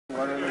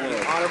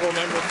Honourable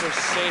member for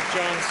St.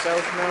 John's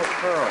South Mount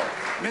Pearl.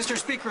 Mr.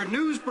 Speaker,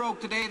 news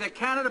broke today that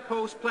Canada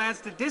Post plans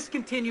to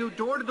discontinue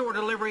door-to-door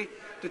delivery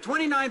to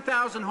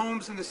 29,000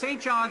 homes in the St.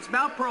 John's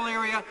Mount Pearl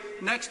area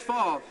next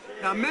fall.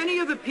 Now, many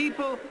of the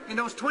people in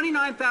those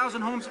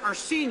 29,000 homes are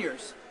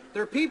seniors.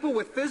 They're people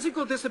with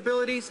physical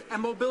disabilities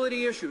and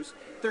mobility issues.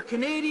 They're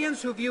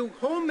Canadians who view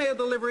home mail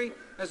delivery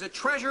as a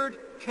treasured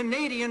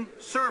Canadian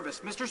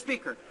service. Mr.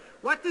 Speaker,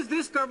 what does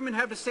this government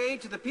have to say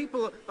to the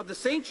people of the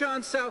St.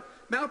 John's South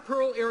Mount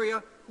Pearl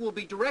area who will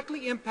be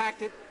directly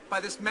impacted by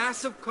this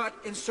massive cut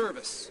in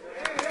service?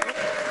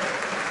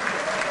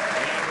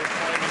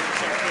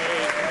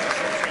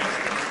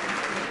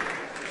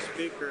 Mr.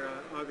 Speaker,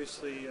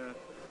 obviously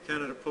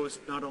Canada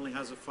Post not only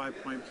has a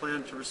 5-point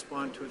plan to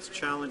respond to its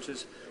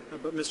challenges,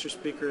 but Mr.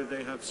 Speaker,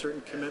 they have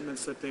certain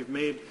commitments that they've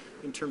made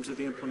in terms of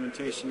the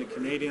implementation to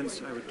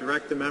Canadians. I would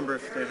direct the member,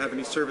 if they have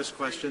any service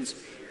questions,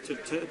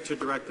 to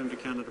direct them to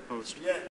Canada Post.